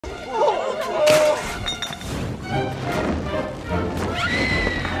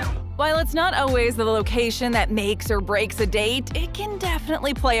While it's not always the location that makes or breaks a date, it can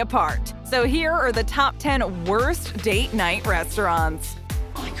definitely play a part. So here are the top 10 worst date night restaurants.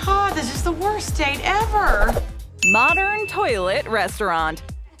 Oh my god, this is the worst date ever! Modern toilet restaurant.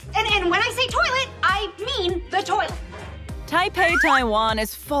 And when I say toilet, I mean the toilet. Taipei, Taiwan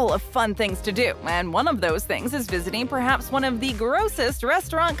is full of fun things to do, and one of those things is visiting perhaps one of the grossest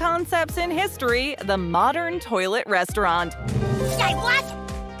restaurant concepts in history, the modern toilet restaurant. Say what?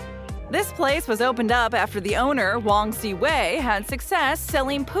 This place was opened up after the owner, Wang Siwei, had success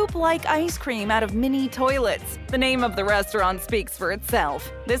selling poop-like ice cream out of mini toilets. The name of the restaurant speaks for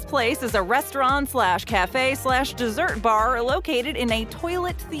itself. This place is a restaurant/cafe/dessert bar located in a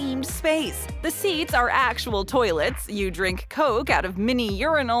toilet-themed space. The seats are actual toilets, you drink Coke out of mini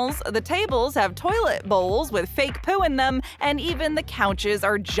urinals, the tables have toilet bowls with fake poo in them, and even the couches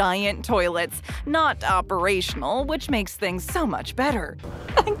are giant toilets. Not operational, which makes things so much better.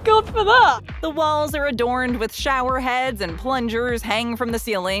 Thank God for that! The walls are adorned with shower heads and plungers hang from the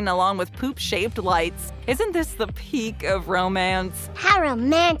ceiling along with poop-shaped lights. Isn't this the peak of romance? How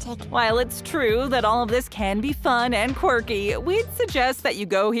romantic. While it's true that all of this can be fun and quirky, we'd suggest that you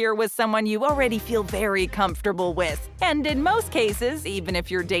go here with someone you already feel very comfortable with. And in most cases, even if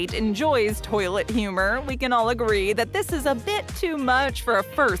your date enjoys toilet humor, we can all agree that this is a bit too much for a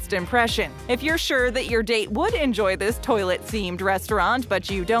first impression. If you're sure that your date would enjoy this toilet-themed restaurant, but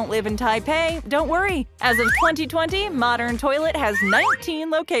you don't live in Taipei, don't worry. As of 2020, Modern Toilet has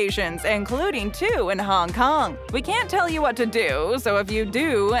 19 locations, including 2 in Hong Kong. We can't tell you what to do, so if you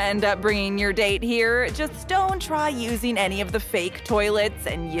do end up bringing your date here, just don't try using any of the fake toilets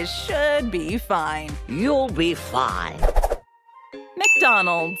and you should be fine. You'll be fine.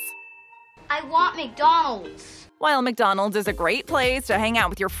 McDonald's. I want McDonald's. While McDonald's is a great place to hang out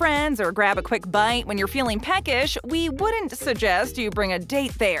with your friends or grab a quick bite when you're feeling peckish, we wouldn't suggest you bring a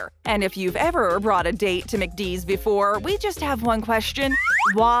date there. And if you've ever brought a date to McD's before, we just have one question: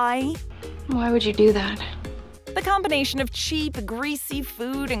 why? Why would you do that? The combination of cheap, greasy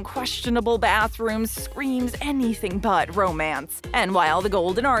food and questionable bathrooms screams anything but romance. And while the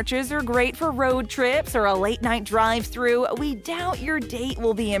Golden Arches are great for road trips or a late-night drive-through, we doubt your date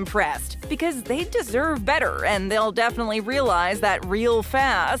will be impressed. Because they deserve better, and they'll definitely realize that real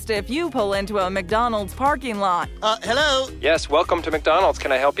fast if you pull into a McDonald's parking lot. Hello? Yes, welcome to McDonald's.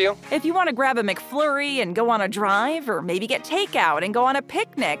 Can I help you? If you want to grab a McFlurry and go on a drive, or maybe get takeout and go on a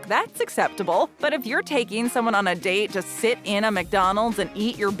picnic, that's acceptable. But if you're taking someone on a date to sit in a McDonald's and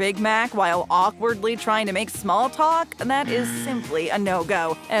eat your Big Mac while awkwardly trying to make small talk, that is simply a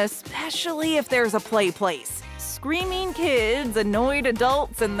no-go, especially if there's a play place. Screaming kids, annoyed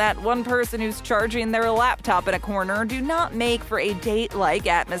adults, and that one person who's charging their laptop in a corner do not make for a date-like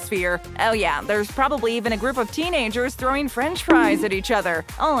atmosphere. Oh yeah, there's probably even a group of teenagers throwing french fries at each other.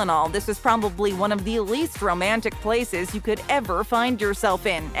 All in all, this is probably one of the least romantic places you could ever find yourself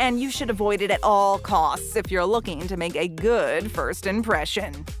in, and you should avoid it at all costs if you're looking to make a good first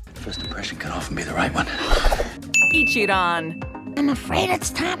impression. First impression can often be the right one. Ichiran. I'm afraid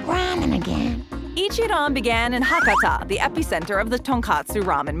it's top ramen again. Ichiran began in Hakata, the epicenter of the tonkatsu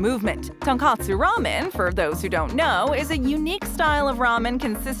ramen movement. Tonkatsu ramen, for those who don't know, is a unique style of ramen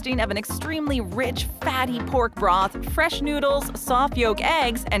consisting of an extremely rich, fatty pork broth, fresh noodles, soft yolk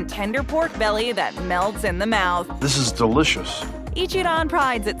eggs, and tender pork belly that melts in the mouth. This is delicious. Ichiran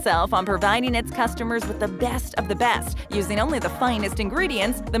prides itself on providing its customers with the best of the best, using only the finest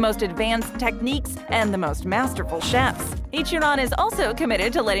ingredients, the most advanced techniques, and the most masterful chefs. Ichiran is also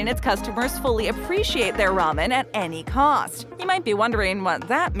committed to letting its customers fully appreciate their ramen at any cost. You might be wondering what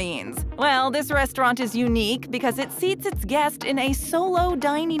that means. Well, this restaurant is unique because it seats its guests in a solo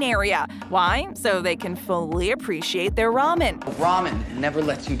dining area. Why? So they can fully appreciate their ramen. Ramen never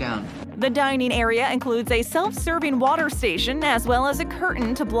lets you down. The dining area includes a self-serving water station as well as a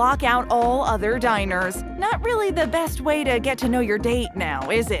curtain to block out all other diners. Not really the best way to get to know your date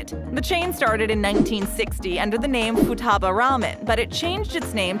now, is it? The chain started in 1960 under the name Futaba Ramen, but it changed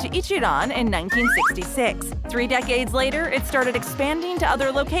its name to Ichiran in 1966. 3 decades later, it started expanding to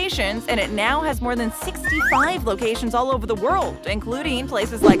other locations, and it now has more than 65 locations all over the world, including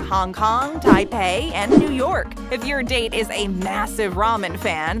places like Hong Kong, Taipei, and New York. If your date is a massive ramen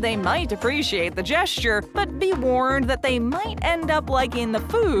fan, they might appreciate the gesture, but be warned that they might end up liking the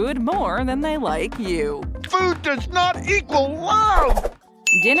food more than they like you. Food does not equal love!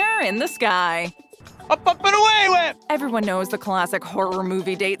 Dinner in the sky. Up and away with! Everyone knows the classic horror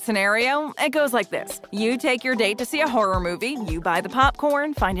movie date scenario. It goes like this. You take your date to see a horror movie, you buy the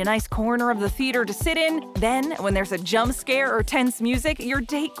popcorn, find a nice corner of the theater to sit in, then, when there's a jump scare or tense music, your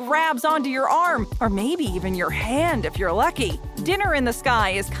date grabs onto your arm, or maybe even your hand if you're lucky. Dinner in the Sky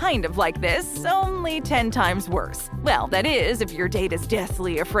is kind of like this, only 10 times worse. Well, that is, if your date is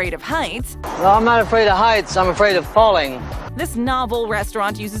deathly afraid of heights. Well, I'm not afraid of heights, I'm afraid of falling. This novel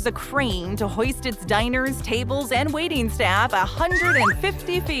restaurant uses a crane to hoist its diners, tables, and waiting staff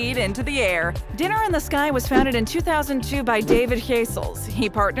 150 feet into the air. Dinner in the Sky was founded in 2002 by David Hesels. He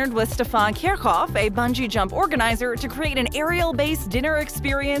partnered with Stefan Kirchhoff, a bungee jump organizer, to create an aerial-based dinner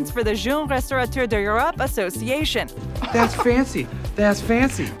experience for the Jeunes Restaurateurs d'Europe Association. That's fancy. That's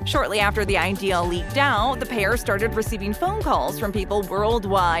fancy. Shortly after the idea leaked out, the pair started receiving phone calls from people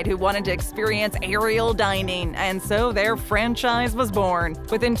worldwide who wanted to experience aerial dining, and so their franchise was born.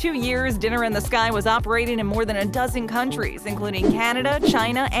 Within 2 years, Dinner in the Sky was operating in more than a dozen countries, including Canada,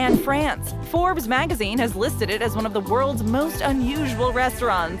 China, and France. Forbes magazine has listed it as one of the world's most unusual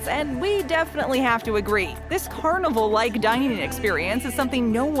restaurants, and we definitely have to agree. This carnival-like dining experience is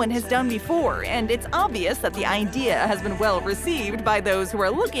something no one has done before, and it's obvious that the idea has been well received by those who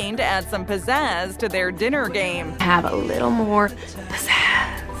are looking to add some pizzazz to their dinner game. Have a little more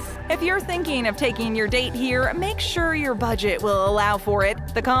pizzazz. If you're thinking of taking your date here, make sure your budget will allow for it.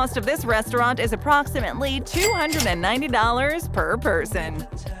 The cost of this restaurant is approximately $290 per person.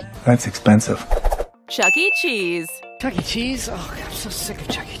 That's expensive. Chuck E. Cheese. Chuck E. Cheese? Oh, God, I'm so sick of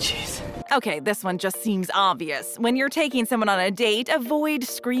Chuck E. Cheese. Okay, this one just seems obvious. When you're taking someone on a date, avoid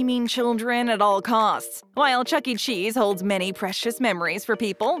screaming children at all costs. While Chuck E. Cheese holds many precious memories for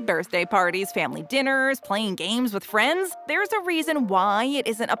people, birthday parties, family dinners, playing games with friends, there's a reason why it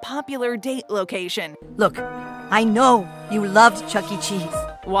isn't a popular date location. Look, I know you loved Chuck E. Cheese.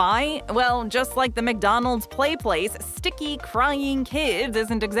 Why? Well, just like the McDonald's play place, sticky, crying kids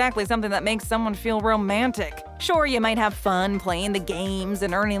isn't exactly something that makes someone feel romantic. Sure, you might have fun playing the games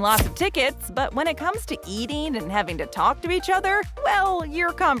and earning lots of tickets, but when it comes to eating and having to talk to each other, well,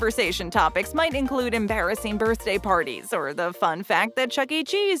 your conversation topics might include embarrassing birthday parties or the fun fact that Chuck E.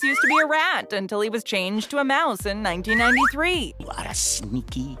 Cheese used to be a rat until he was changed to a mouse in 1993. You are a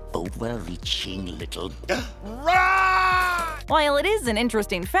sneaky, overreaching little... While it is an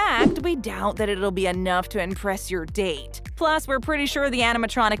interesting fact, we doubt that it'll be enough to impress your date. Plus, we're pretty sure the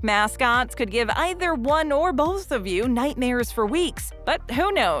animatronic mascots could give either one or both of you nightmares for weeks. But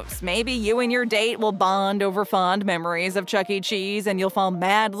who knows, maybe you and your date will bond over fond memories of Chuck E. Cheese and you'll fall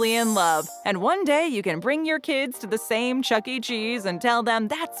madly in love. And one day you can bring your kids to the same Chuck E. Cheese and tell them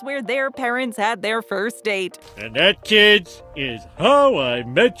that's where their parents had their first date. And that, kids, is How I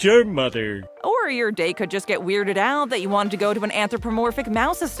Met Your Mother. Or your date could just get weirded out that you wanted to go to an anthropomorphic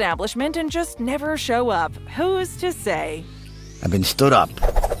mouse establishment and just never show up. Who's to say? I've been stood up.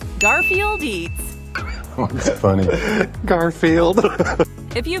 Garfield Eats. That's funny. Garfield.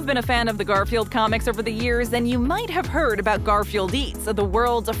 If you've been a fan of the Garfield comics over the years, then you might have heard about Garfield Eats, the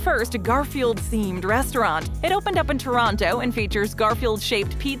world's first Garfield-themed restaurant. It opened up in Toronto and features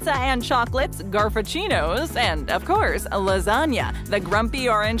Garfield-shaped pizza and chocolates, Garfuccinos, and, of course, lasagna, the grumpy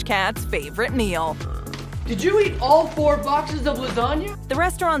orange cat's favorite meal. Did you eat all 4 boxes of lasagna? The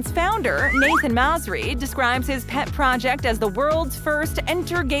restaurant's founder, Nathan Masri, describes his pet project as the world's first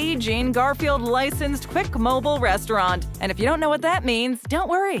enter-gauging Garfield-licensed quick mobile restaurant. And if you don't know what that means, don't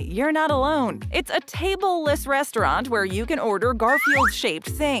worry, you're not alone. It's a table-less restaurant where you can order Garfield-shaped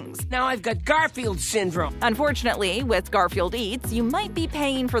things. Now I've got Garfield syndrome. Unfortunately, with Garfield Eats, you might be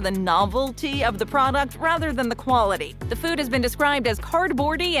paying for the novelty of the product rather than the quality. The food has been described as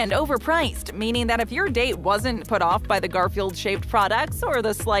cardboardy and overpriced, meaning that if your date wasn't put off by the Garfield-shaped products or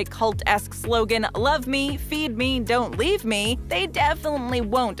the slight cult-esque slogan, "Love me, feed me, don't leave me," they definitely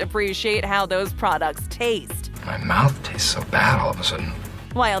won't appreciate how those products taste. My mouth tastes so bad all of a sudden.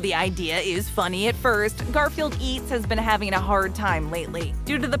 While the idea is funny at first, Garfield Eats has been having a hard time lately.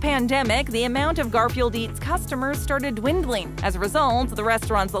 Due to the pandemic, the amount of Garfield Eats customers started dwindling. As a result, the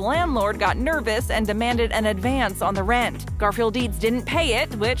restaurant's landlord got nervous and demanded an advance on the rent. Garfield Eats didn't pay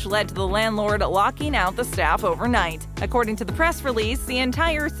it, which led to the landlord locking out the staff overnight. According to the press release, the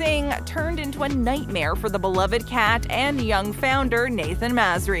entire thing turned into a nightmare for the beloved cat and young founder Nathan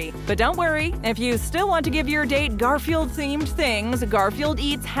Masri. But don't worry, if you still want to give your date Garfield-themed things, Garfield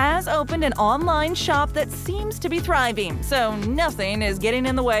Eats has opened an online shop that seems to be thriving, so nothing is getting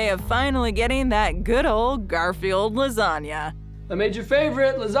in the way of finally getting that good old Garfield lasagna. I made your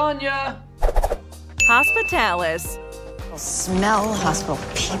favorite, lasagna. Hospitalis. Smell, hospital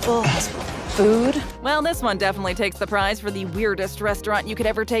people, hospital food. Well, this one definitely takes the prize for the weirdest restaurant you could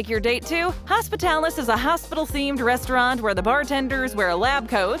ever take your date to. Hospitalis is a hospital-themed restaurant where the bartenders wear lab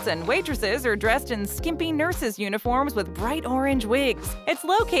coats and waitresses are dressed in skimpy nurses' uniforms with bright orange wigs. It's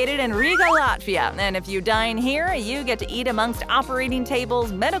located in Riga, Latvia, and if you dine here, you get to eat amongst operating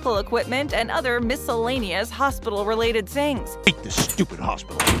tables, medical equipment, and other miscellaneous hospital-related things. Take this stupid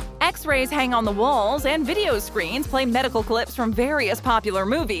hospital. X-rays hang on the walls, and video screens play medical clips from various popular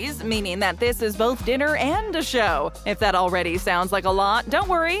movies, meaning that this is both dinner and a show. If that already sounds like a lot, don't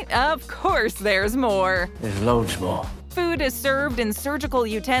worry, of course there's more. There's loads more. Food is served in surgical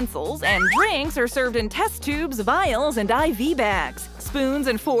utensils, and drinks are served in test tubes, vials, and IV bags. Spoons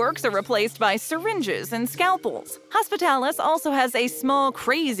and forks are replaced by syringes and scalpels. Hospitalis also has a small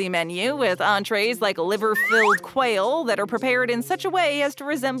crazy menu with entrees like liver-filled quail that are prepared in such a way as to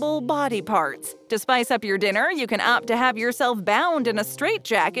resemble body parts. To spice up your dinner, you can opt to have yourself bound in a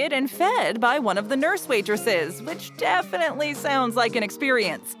straitjacket and fed by one of the nurse waitresses, which definitely sounds like an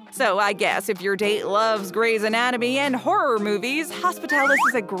experience. So I guess if your date loves Grey's Anatomy and horror movies, Hospitalis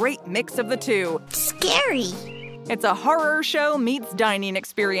is a great mix of the two. Scary. It's a horror show meets dining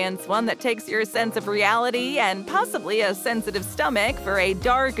experience, one that takes your sense of reality and possibly a sensitive stomach for a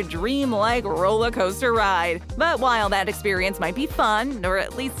dark, dream-like roller coaster ride. But while that experience might be fun, or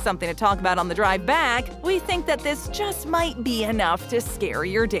at least something to talk about on the drive back, we think that this just might be enough to scare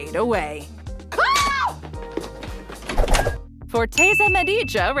your date away. Fortezza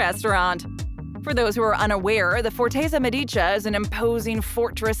Medicea restaurant. For those who are unaware, the Fortezza Medicea is an imposing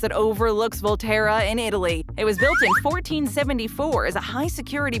fortress that overlooks Volterra in Italy. It was built in 1474 as a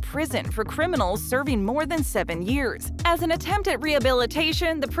high-security prison for criminals serving more than 7 years. As an attempt at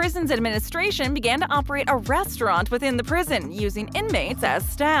rehabilitation, the prison's administration began to operate a restaurant within the prison, using inmates as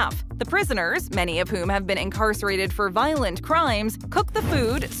staff. The prisoners, many of whom have been incarcerated for violent crimes, cook the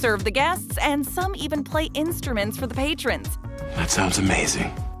food, serve the guests, and some even play instruments for the patrons. That sounds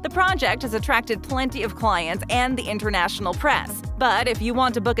amazing. The project has attracted plenty of clients and the international press. But if you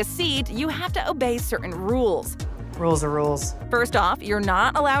want to book a seat, you have to obey certain rules. Rules are rules. First off, you're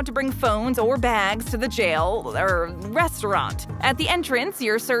not allowed to bring phones or bags to the jail or restaurant. At the entrance,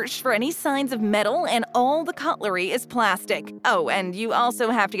 you're searched for any signs of metal, and all the cutlery is plastic. Oh, and you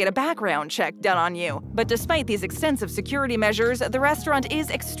also have to get a background check done on you. But despite these extensive security measures, the restaurant is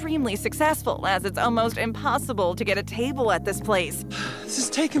extremely successful, as it's almost impossible to get a table at this place. This is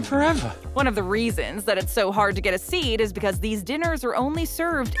taking forever. One of the reasons that it's so hard to get a seat is because these dinners are only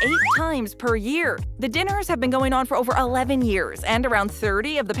served 8 times per year. The dinners have been going on for over 11 years, and around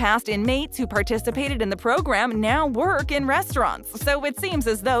 30 of the past inmates who participated in the program now work in restaurants, so it seems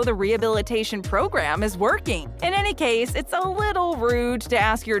as though the rehabilitation program is working. In any case, it's a little rude to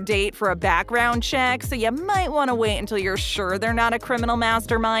ask your date for a background check, so you might want to wait until you're sure they're not a criminal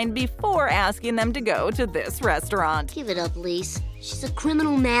mastermind before asking them to go to this restaurant. Give it up, Lise. She's a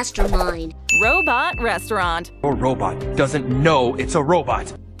criminal mastermind. Robot restaurant. Your robot doesn't know it's a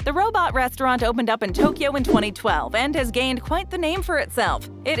robot. The Robot restaurant opened up in Tokyo in 2012 and has gained quite the name for itself.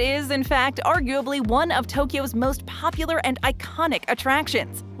 It is, in fact, arguably one of Tokyo's most popular and iconic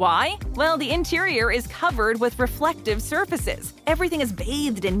attractions. Why? Well, the interior is covered with reflective surfaces. Everything is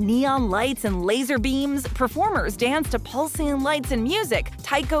bathed in neon lights and laser beams, performers dance to pulsing lights and music,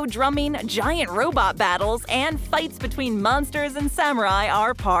 taiko drumming, giant robot battles, and fights between monsters and samurai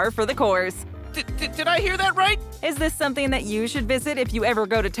are par for the course. Did I hear that right? Is this something that you should visit if you ever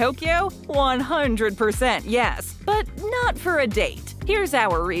go to Tokyo? 100% yes, but not for a date. Here's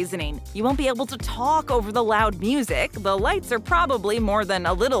our reasoning. You won't be able to talk over the loud music, the lights are probably more than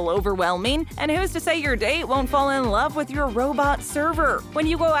a little overwhelming, and who's to say your date won't fall in love with your robot server? When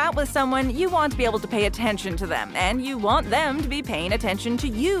you go out with someone, you want to be able to pay attention to them, and you want them to be paying attention to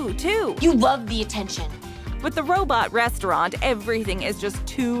you, too. You love the attention. With the Robot restaurant, everything is just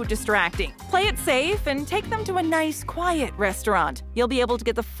too distracting. Play it safe and take them to a nice, quiet restaurant. You'll be able to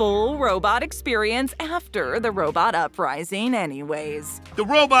get the full robot experience after the robot uprising anyways. The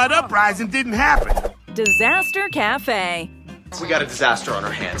robot uprising didn't happen. Disaster Cafe. We got a disaster on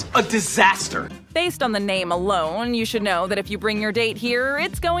our hands. A disaster! Based on the name alone, you should know that if you bring your date here,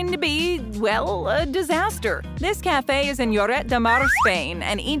 it's going to be, well, a disaster. This cafe is in Lloret de Mar, Spain,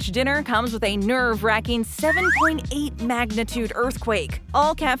 and each dinner comes with a nerve-wracking 7.8 magnitude earthquake.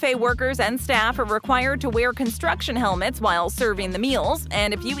 All cafe workers and staff are required to wear construction helmets while serving the meals,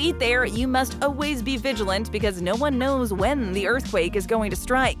 and if you eat there, you must always be vigilant because no one knows when the earthquake is going to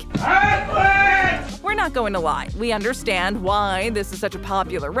strike. Earthquake! We're not going to lie, we understand why this is such a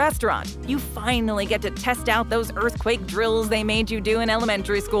popular restaurant. You finally get to test out those earthquake drills they made you do in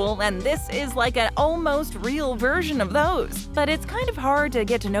elementary school, and this is like an almost real version of those. But it's kind of hard to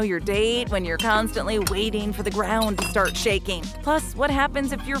get to know your date when you're constantly waiting for the ground to start shaking. Plus, what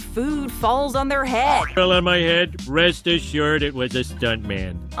happens if your food falls on their head? Fell on my head. Rest assured it was a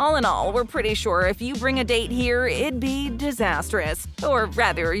stuntman. All in all, we're pretty sure if you bring a date here, it'd be disastrous. Or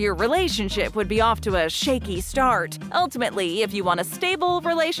rather, your relationship would be off to a shaky start. Ultimately, if you want a stable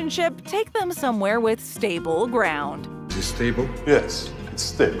relationship, take them somewhere with stable ground. Is it stable? Yes, it's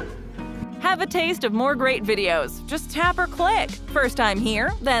stable. Have a taste of more great videos. Just tap or click. First time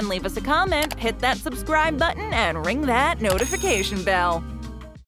here? Then leave us a comment, hit that subscribe button, and ring that notification bell.